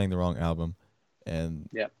apologize for saying the wrong album. And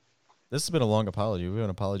this has been a long apology. We've been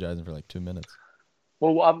apologizing for like 2 minutes.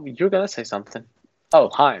 Well, you're gonna say something. Oh,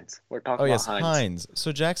 Heinz. We're talking about Heinz.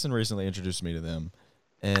 So Jackson recently introduced me to them,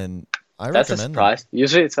 and That's a surprise.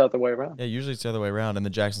 Usually it's the other way around. Yeah, usually it's the other way around. And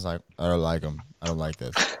then Jackson's like, I don't like them. I don't like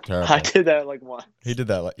this. Terrible. I did that like once. He did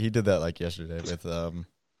that like yesterday with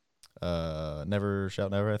Never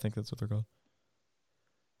Shout Never. I think that's what they're called.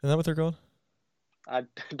 Isn't that what they're called? I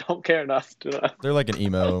don't care enough to. They're like an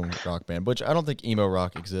emo rock band, which I don't think emo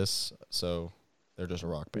rock exists. So they're just a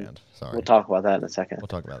rock band. Sorry. We'll talk about that in a second.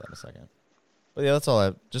 But yeah, that's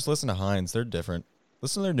all. Just listen to Heinz. They're different.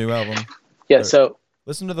 Listen to their new album. Yeah. So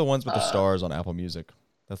listen to the ones with the stars on Apple Music.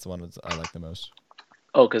 That's the one that I like the most.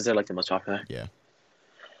 Oh, because they're like the most popular. Yeah.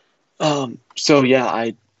 So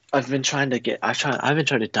yeah, I've been trying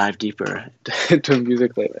to dive deeper into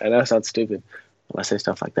music lately. I know it sounds stupid when I say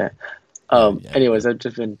stuff like that. Anyways, I've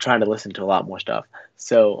just been trying to listen to a lot more stuff.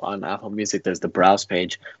 So on Apple Music, there's the browse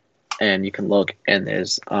page, and you can look, and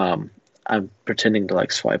there's I'm pretending to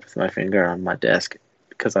like swipe with my finger on my desk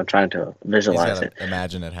because I'm trying to visualize it.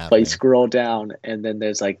 Imagine it happening. But you scroll down, and then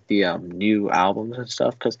there's like the new albums and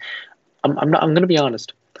stuff. Because I'm gonna be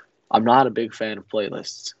honest, I'm not a big fan of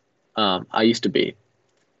playlists. I used to be,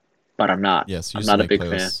 but I'm not. Yes, I'm not a big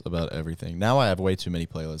fan about everything. Now I have way too many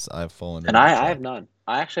playlists. I've fallen. And I have none.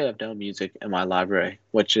 I actually have no music in my library,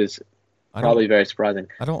 which is probably very surprising.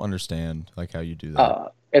 I don't understand like how you do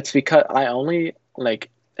that. It's because I only like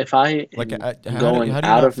if I like how do you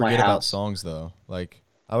not forget about songs though? Like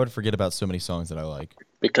I would forget about so many songs that I like.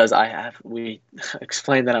 Because we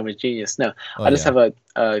explained that I'm a genius. No, I just have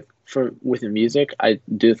with the music. I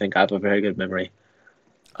do think I have a very good memory.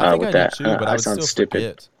 I think I do too, but I would still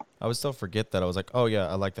forget. I would still forget that I was like, oh yeah,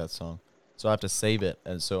 I like that song. So I have to save it,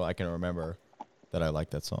 and so I can remember that I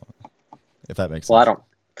like that song. If that makes sense. Well,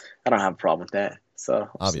 I don't have a problem with that. So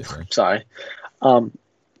obviously, sorry. What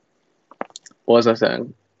was I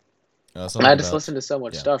saying? I just listened to so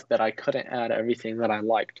much stuff that I couldn't add everything that I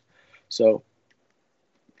liked. So,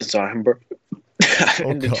 sorry, I'm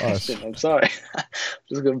indigestion. I'm sorry. I'm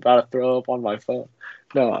just about to throw up on my phone.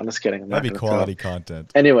 No, I'm just kidding. That'd be quality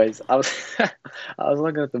content. Anyways, I was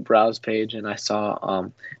looking at the browse page and I saw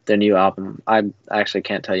their new album. I actually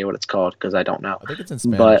can't tell you what it's called because I don't know. I think it's in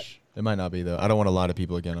Spanish. But it might not be though. I don't want to lie to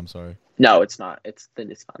people again. I'm sorry. No, it's not. It's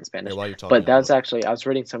not in Spanish. Yeah, while you're talking but that's actually I was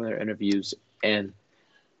reading some of their interviews and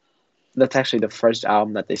that's actually the first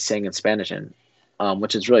album that they sang in Spanish in,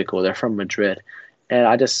 which is really cool. They're from Madrid, and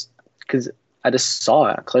I just saw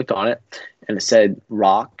it, I clicked on it, and it said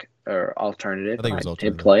rock or alternative. I think it was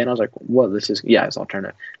alternative. Hit play, and I was like, "Whoa, it's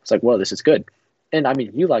alternative." It's like, "Whoa, this is good." And I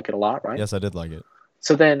mean, you like it a lot, right? Yes, I did like it.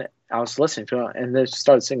 So then I was listening to it, and they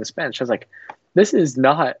started singing Spanish. I was like, "This is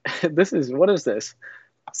not. What is this?"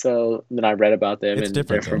 So then I read about them, and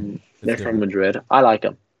they're from Madrid. I like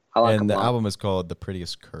them. And the album is called The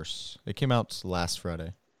Prettiest Curse. It came out last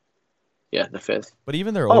Friday. Yeah, the 5th. But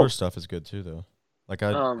even their older stuff is good too, though. Like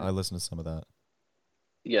I listened to some of that.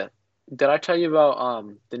 Yeah. Did I tell you about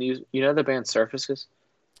the new? You know the band Surfaces?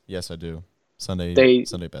 Yes, I do. Sunday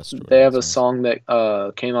Best. They have a song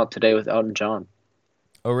that came out today with Elton John.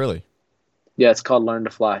 Oh, really? Yeah, it's called "Learn to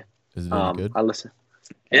Fly." Is it really good? I listen.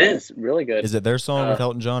 It is really good. Is it their song with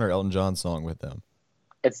Elton John or Elton John's song with them?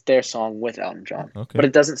 It's their song with Elton John. Okay. But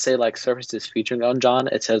it doesn't say like Surfaces featuring Elton John.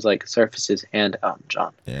 It says like Surfaces and Elton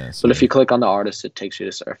John. Yeah. But if you click on the artist, it takes you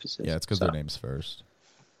to Surfaces. Yeah, it's because their name's first.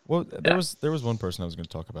 Well, there was one person I was going to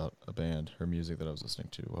talk about, a band, her music that I was listening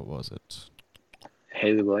to. What was it?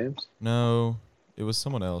 Hayley Williams? No, it was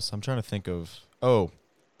someone else. I'm trying to think of. Oh,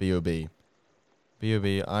 B.O.B.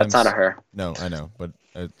 B.O.B. That's not a her. No, I know, but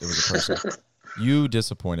it was a person. You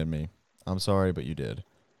disappointed me. I'm sorry, but you did.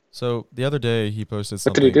 So the other day he posted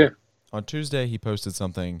something. What did he do? On Tuesday he posted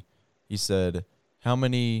something. He said, "How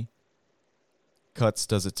many cuts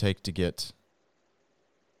does it take to get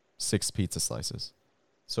 6 pizza slices?"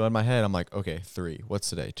 So in my head I'm like, okay, 3. What's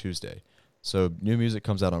today? Tuesday. So new music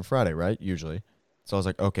comes out on Friday, right? Usually. So I was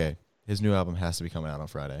like, okay, his new album has to be coming out on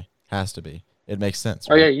Friday. Has to be. It makes sense.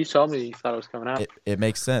 Right? Oh yeah, you told me you thought it was coming out. It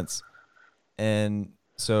makes sense. And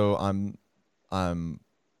so I'm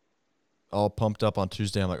all pumped up on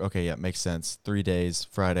Tuesday. I'm like, okay, yeah, it makes sense. 3 days,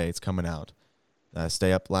 Friday, it's coming out. I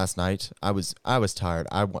stay up last night. I was tired.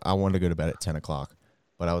 I wanted to go to bed at 10 o'clock,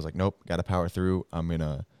 but I was like, nope, got to power through. I'm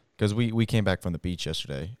gonna, because we came back from the beach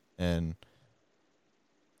yesterday, and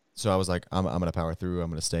so I was like, I'm gonna power through. I'm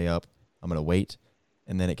gonna stay up. I'm gonna wait,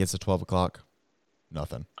 and then it gets to 12 o'clock,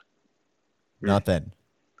 nothing.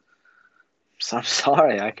 So I'm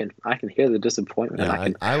sorry. I can hear the disappointment. Yeah,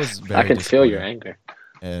 I was very I can feel your anger.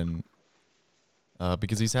 And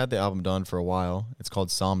because he's had the album done for a while. It's called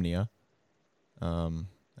Somnia. And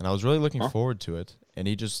I was really looking forward to it. And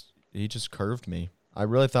he just curved me. I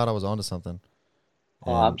really thought I was onto something.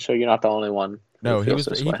 Well, I'm sure you're not the only one. No,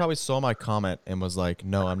 he probably saw my comment and was like,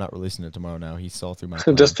 "No, I'm not releasing it tomorrow." Now he saw through my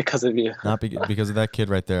comment. Just because of you. Not because of that kid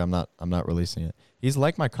right there. I'm not releasing it. He's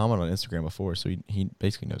liked my comment on Instagram before, so he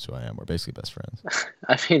basically knows who I am. We're basically best friends.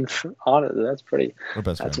 I mean, honestly, that's pretty. We're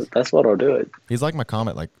best friends. That's what'll do it. He's liked my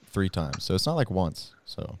comment like 3 times, so it's not like once.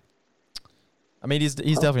 So, I mean, he's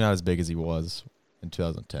definitely not as big as he was in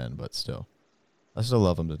 2010, but still, I still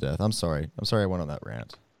love him to death. I'm sorry I went on that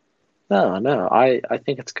rant. No. I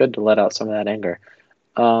think it's good to let out some of that anger.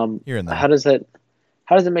 Here and there. How does it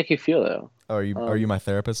make you feel though? Oh, are you my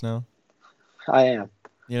therapist now? I am.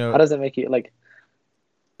 You know, how does it make you like?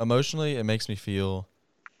 Emotionally, it makes me feel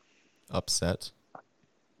upset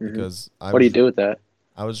because what do you do with that?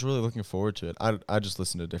 I was really looking forward to it. I just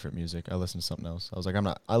listened to different music. I listened to something else. I was like,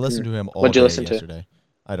 I listened to him all What'd you day listen yesterday.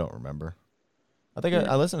 I don't remember. I think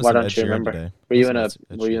I listened to Why some don't Ed you Sheeran remember? today.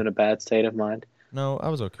 Were you in a bad state of mind? No, I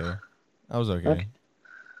was okay. Okay.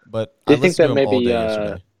 But Do I you think listened that to him all day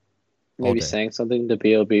yesterday. maybe saying something to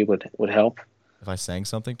B.O.B. would help? If I sang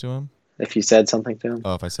something to him? If you said something to him?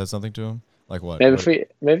 Oh, if I said something to him? Like what? Maybe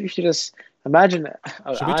if you just imagine.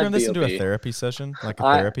 Should we turn this into a therapy session? Like a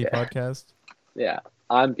therapy podcast? Yeah,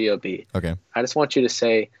 I'm B.O.B. Okay. I just want you to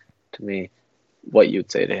say to me what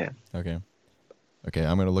you'd say to him. Okay. Okay,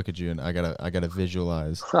 I'm gonna look at you and I gotta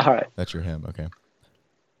visualize. All right. That you're him. Okay.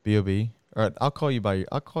 B.O.B. All right, I'll call you by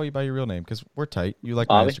your real name because we're tight. You like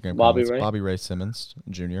my Instagram comments. Bobby Ray Simmons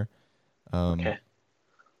Jr. Okay.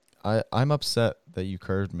 I'm upset that you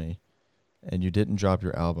curved me, and you didn't drop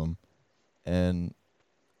your album, and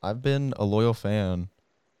I've been a loyal fan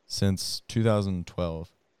since 2012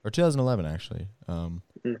 or 2011 actually.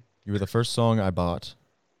 You were the first song I bought.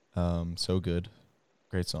 So good,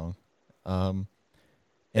 great song.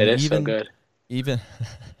 It is so good. Even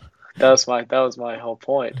that was my whole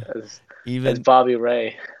point as Bobby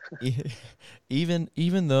Ray.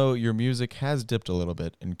 even though your music has dipped a little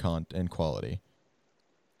bit in quality,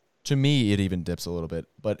 to me it even dips a little bit,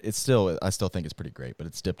 but I still think it's pretty great. But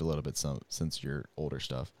it's dipped a little bit since your older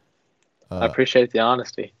stuff. I appreciate the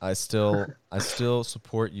honesty. I still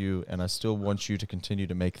support you, and I still want you to continue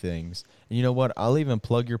to make things. And you know what? I'll even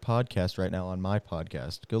plug your podcast right now on my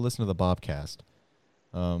podcast. Go listen to the Bobcast.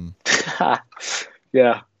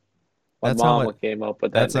 Yeah. My mom came up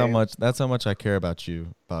with that. That's how much I care about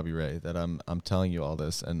you, Bobby Ray, that I'm telling you all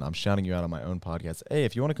this and I'm shouting you out on my own podcast. Hey,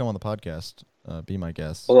 if you want to come on the podcast, be my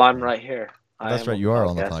guest. Well, I'm right here. That's right, you are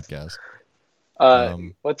on the podcast.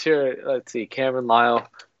 What's your let's see, Cameron Lyle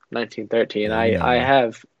 1913. Yeah,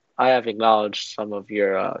 I have acknowledged some of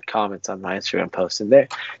your comments on my Instagram posts, and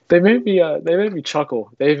they made me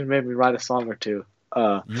chuckle. They even made me write a song or two.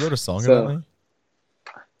 You wrote a song about me?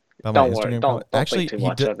 Don't worry. Don't actually think too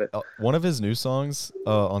much of it. One of his new songs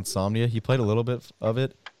on Somnia, he played a little bit of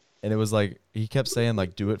it, and it was like he kept saying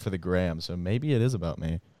like "do it for the gram." So maybe it is about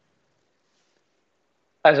me.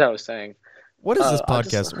 As I was saying, what is this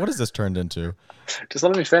podcast? What has this turned into? Just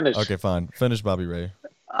let me finish. Okay, fine. Finish, Bobby Ray.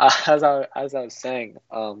 As I was saying,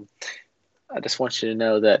 I just want you to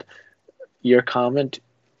know that your comment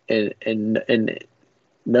in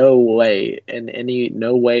no way,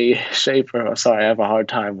 shape, or sorry, I have a hard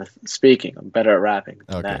time with speaking. I'm better at rapping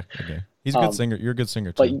than that. Okay. He's a good singer. You're a good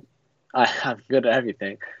singer too. But I'm good at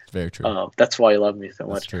everything. It's very true. That's why you love me so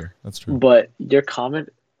much. That's true. But your comment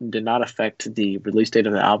did not affect the release date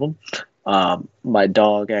of the album. My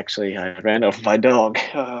dog, actually, I ran over my dog.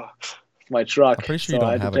 My truck. I'm pretty sure you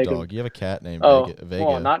don't have a dog. You have a cat named Vega.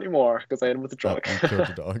 Well, not anymore because I hit him with the truck. You killed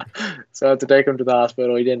your dog. So I had to take him to the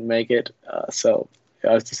hospital. He didn't make it. So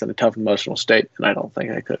I was just in a tough emotional state, and I don't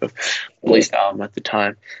think I could have released the album at the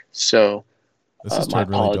time. So my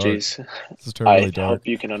apologies. This has turned really dark. I hope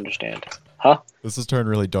you can understand. Huh? This has turned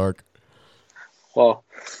really dark. Well,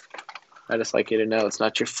 I just like you to know it's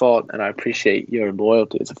not your fault, and I appreciate your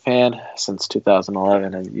loyalty as a fan since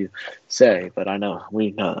 2011, as you say. But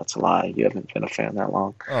we know that's a lie. You haven't been a fan that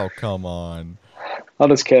long. Oh, come on. I'm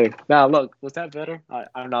just kidding. Now, look, was that better?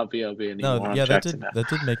 I'm not B.O.B. anymore. No, yeah, that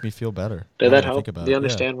did make me feel better. Did that help? Do you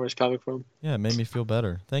understand where it's coming from? Yeah, it made me feel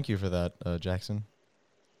better. Thank you for that, Jackson.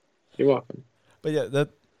 You're welcome. But yeah,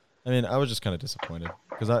 I was just kind of disappointed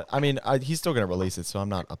because he's still gonna release it, so I'm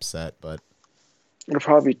not upset. But it'll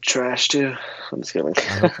probably be trash too. I'm just kidding. I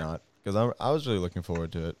hope not, because I was really looking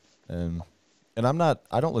forward to it, and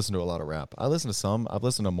I don't listen to a lot of rap. I listen to some. I've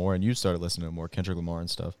listened to more, and you started listening to more Kendrick Lamar and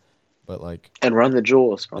stuff. But and Run the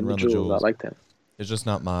Jewels. Run the Jewels. I like that. It's just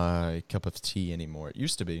not my cup of tea anymore. It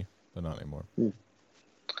used to be, but not anymore.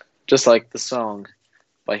 Just like the song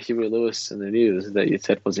by Huey Lewis and the News that you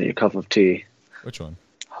said wasn't your cup of tea. Which one?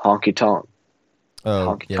 Honky Tonk. Oh,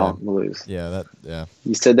 Honky Tonk Blues. Yeah,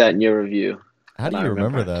 You said that in your review. How do you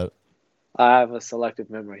remember that? I have a selective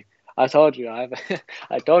memory. I told you. I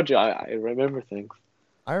remember things.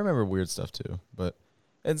 I remember weird stuff too, but.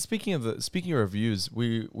 And speaking of reviews,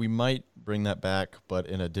 we might bring that back, but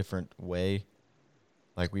in a different way.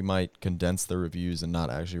 Like we might condense the reviews and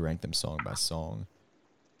not actually rank them song by song.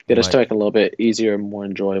 Just to make it a little bit easier and more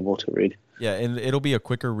enjoyable to read. Yeah, and it'll be a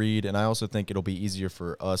quicker read, and I also think it'll be easier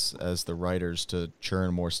for us as the writers to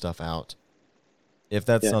churn more stuff out. If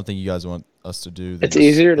that's something you guys want us to do, then it's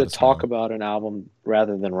easier to talk about an album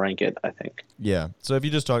rather than rank it, I think. Yeah. So if we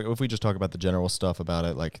just talk about the general stuff about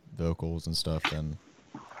it, like vocals and stuff, then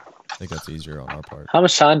I think that's easier on our part. How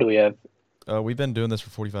much time do we have? We've been doing this for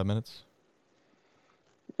 45 minutes.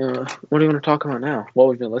 What are you going to talk about now? What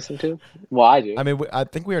we've been listening to? Well, I do. I mean, I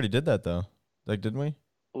think we already did that though. Like, didn't we?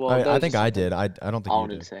 Well, I there's think just I something did. I don't think I you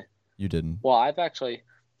wanted to did. say. You didn't. Well,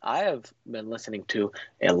 I have been listening to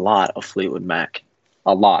a lot of Fleetwood Mac.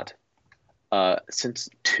 A lot. Since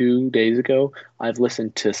 2 days ago, I've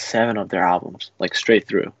listened to 7 of their albums, like straight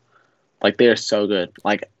through. Like they are so good.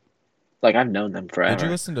 Like I've known them forever. Did you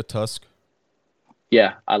listen to Tusk?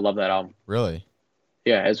 Yeah, I love that album. Really?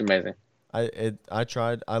 Yeah, it's amazing. I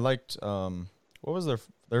tried. I liked what was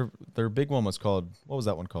their big one was called, what was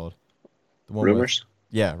that one called? The one Rumors.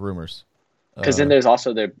 yeah, Rumors. Because then there's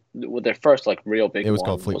also their first like real big it was one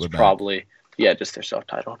called was Fleetwood Mac. probably just their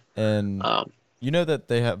self-titled. And Um, you know that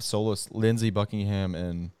they have soloists Lindsey Buckingham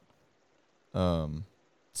and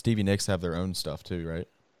Stevie Nicks have their own stuff too, right?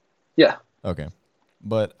 yeah. Okay.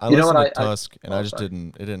 But I You know listened what to Tusk and I just sorry.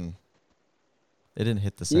 didn't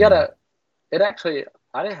hit the You same. it actually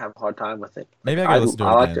I didn't have a hard time with it. Maybe Like, I gotta listen to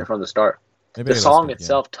I it liked again. it from the start. Maybe I The gotta listen song to it again.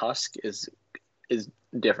 itself, Tusk, is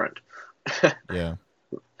different. Yeah.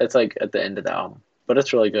 It's like at the end of the album, but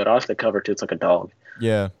it's really good. I like the cover too. It's like a dog.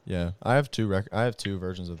 Yeah, yeah. I have two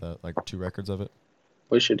versions of that, like 2 records of it.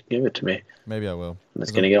 We should give it to me. Maybe I will. I'm just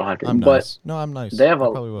 'Cause kidding. You don't have to. I'm But nice. No, I'm nice. they have I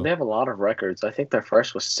probably will. a lot of records. I think their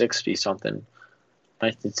first was 60 something,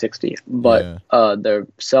 1960. But Yeah. their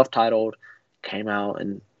self-titled came out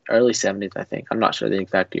in early 70s. I think. I'm not sure the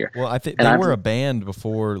exact year. Well, I think And they I've were a band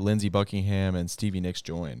before Lindsey Buckingham and Stevie Nicks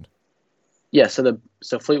joined. Yeah, so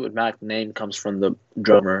Fleetwood Mac name comes from the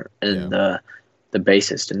drummer and the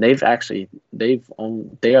bassist, and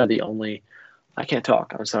they are the only. I can't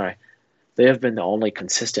talk. I'm sorry. They have been the only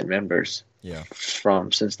consistent members. Yeah.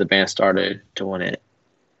 From since the band started to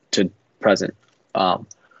present.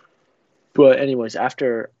 But anyways,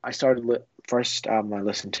 after I started, first album I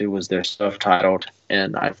listened to was their self-titled,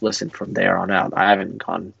 and I've listened from there on out. I haven't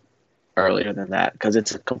gone earlier than that because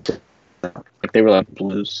it's a complete, like they were like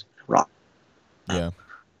blues rock. Yeah.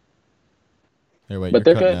 Here, wait. But You're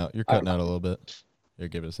they're cutting good. out. You're cutting out a little bit. Here,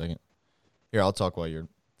 give it a second. Here, I'll talk while your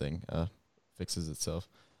thing fixes itself.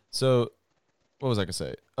 So, what was I gonna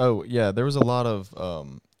say? Oh, yeah, there was a lot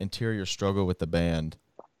of interior struggle with the band.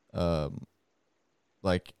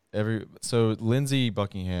 Like so Lindsey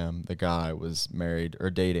Buckingham, the guy, was married or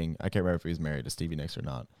dating. I can't remember if he was married to Stevie Nicks or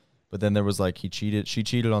not. But then there was like she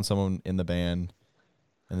cheated on someone in the band,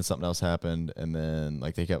 and then something else happened, and then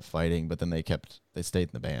like they kept fighting, but then they stayed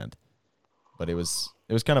in the band. But it was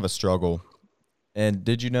kind of a struggle. And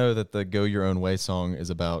did you know that the "Go Your Own Way" song is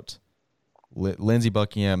about Lindsey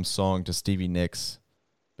Buckingham's song to Stevie Nicks,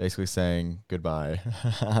 basically saying goodbye,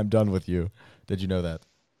 I'm done with you? Did you know that?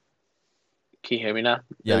 Can you hear me now?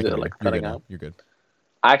 Yeah, Is it like cutting out? You're good.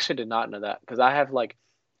 I actually did not know that because I have like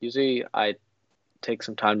usually I take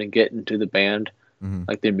some time to get into the band,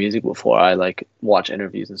 like their music before I like watch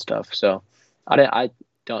interviews and stuff. So I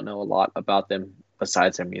don't know a lot about them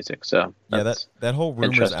besides their music. So yeah, that whole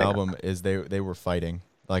Rumors album is they were fighting,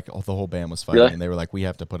 like the whole band was fighting, really? and they were like, we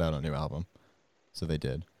have to put out a new album, so they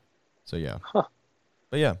did. So yeah, huh.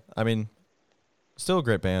 But yeah, I mean, still a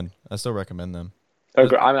great band. I still recommend them. I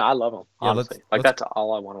mean, I love them, honestly. Yeah, that's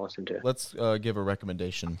all I want to listen to. Let's give a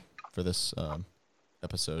recommendation for this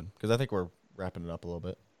episode, because I think we're wrapping it up a little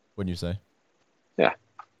bit. Wouldn't you say? Yeah.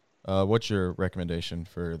 What's your recommendation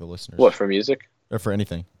for the listeners? What, for music? Or for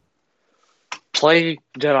anything? Play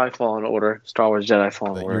Jedi Fallen Order, Star Wars Jedi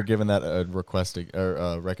Fallen Order. You're giving that a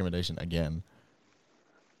recommendation again.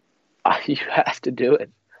 You have to do it.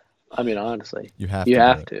 I mean, honestly. You have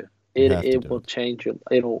to. It will change your...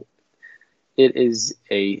 It is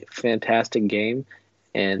a fantastic game,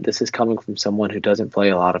 and this is coming from someone who doesn't play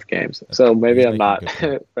a lot of games. So maybe I'm not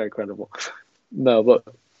very credible. No, but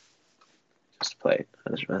just play it. I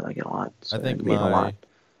just really like it a lot. So I think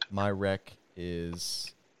my rec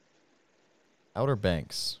is Outer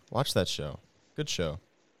Banks. Watch that show. Good show.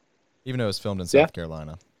 Even though it was filmed in South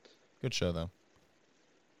Carolina. Good show, though.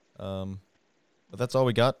 But that's all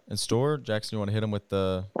we got in store. Jackson, you want to hit him with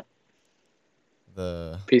the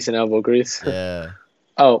Peace and elbow grease? Yeah.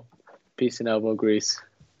 Oh, peace and elbow grease.